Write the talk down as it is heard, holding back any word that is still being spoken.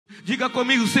Diga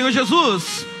comigo: Senhor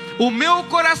Jesus, o meu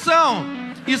coração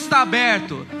está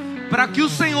aberto para que o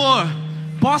Senhor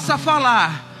possa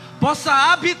falar,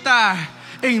 possa habitar,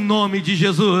 em nome de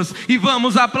Jesus. E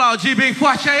vamos aplaudir bem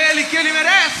forte a Ele, que Ele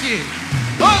merece.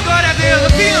 Oh, glória a Deus.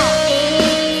 Assim,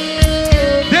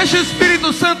 ó. Deixa o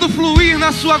Espírito Santo fluir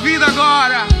na sua vida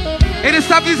agora. Ele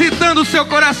está visitando o seu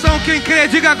coração. Quem crê,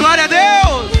 diga glória a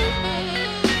Deus.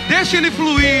 Deixa Ele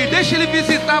fluir, deixa Ele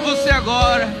visitar você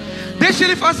agora. Deixa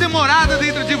Ele fazer morada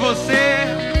dentro de você.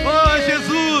 Oh,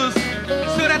 Jesus,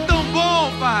 o Senhor é tão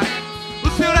bom, Pai. O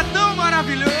Senhor é tão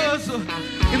maravilhoso.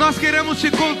 E nós queremos te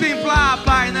contemplar,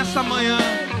 Pai, nessa manhã.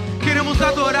 Queremos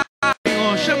adorar,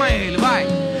 Senhor. Chama Ele, vai.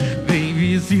 Vem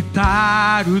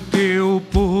visitar o teu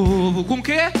povo. Com o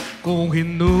quê? Com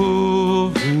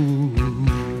renovo.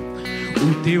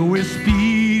 O teu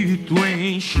Espírito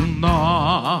enche o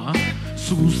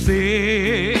nosso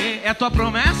ser. É a tua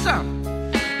promessa?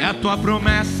 É a tua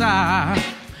promessa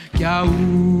que a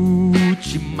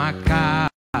última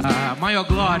casa, maior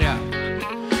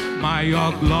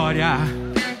glória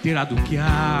terá do que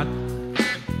a...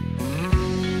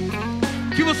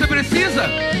 O que você precisa?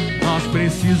 Nós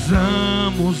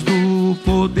precisamos do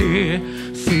poder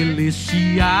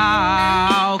celestial.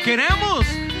 Queremos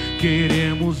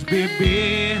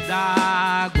beber da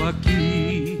água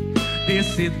que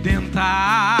dessedenta.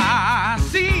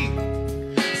 Sim,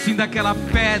 daquela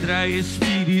pedra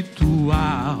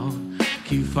espiritual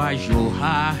que faz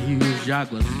jorrar rios de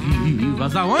águas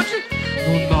vivas. Aonde?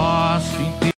 No nosso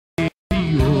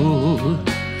interior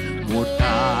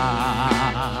mortal.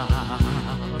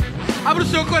 Abra o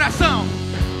seu coração.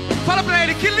 Fala pra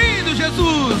Ele: que lindo,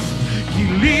 Jesus. Que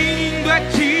lindo é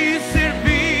te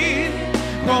servir.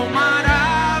 Quão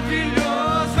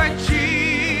maravilhoso é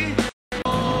te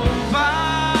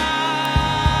louvar.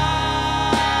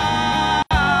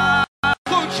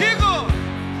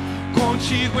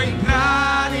 Contigo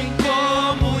entrar em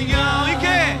comunhão. E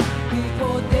que? E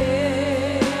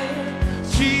poder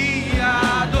te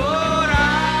adorar.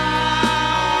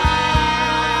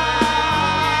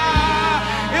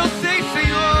 Eu sei,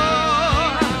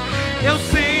 Senhor, eu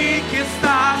sei que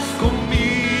estás comigo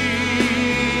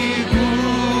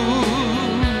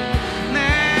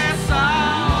nessa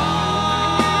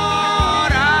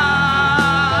hora.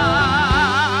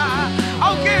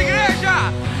 Ao que,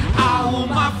 igreja? Há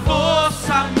uma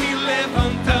força me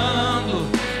levantando,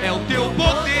 é o teu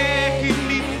poder que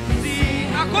me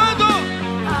ensina. Quando?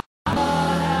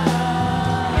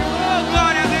 Oh,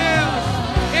 glória a Deus.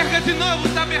 Erga de novo o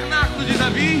tabernáculo de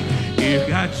Davi.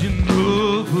 Erga de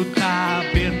novo o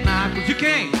tabernáculo de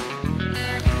quem?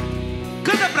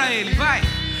 Canta pra Ele, vai.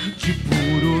 De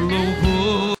puro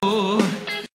louvor.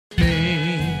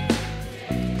 Vem.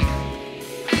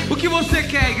 O que você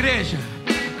quer, igreja?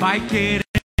 Pai,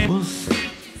 queremos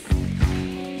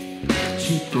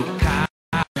te tocar,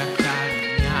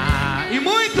 carinhar e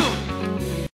muito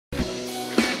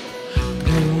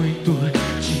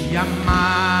te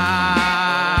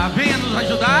amar. Venha nos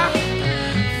ajudar.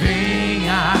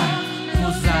 Venha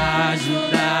nos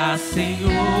ajudar,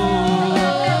 Senhor.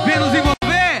 Venha nos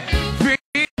envolver.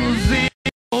 Venha nos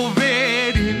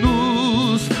envolver e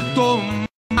nos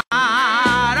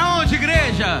tomar. Aonde,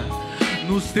 igreja?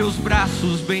 Nos teus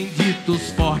braços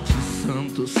benditos, fortes,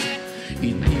 santos,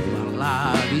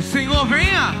 inigualáveis. Senhor,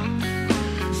 venha.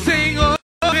 Senhor,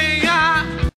 venha.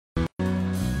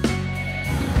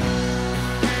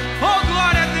 Oh,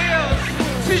 glória a Deus.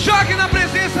 Se jogue na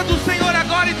presença do Senhor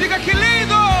agora e diga: que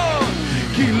lindo.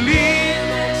 Que lindo.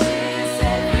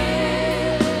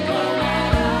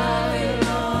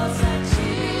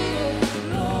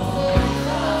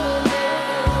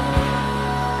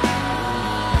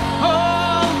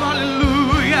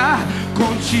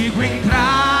 Contigo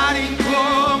entrar em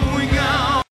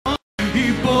comunhão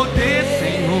e poder,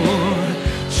 Senhor,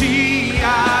 te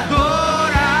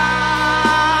adorar.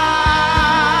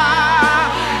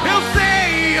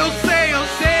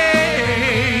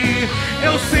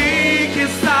 Eu sei que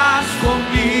estás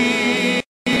comigo.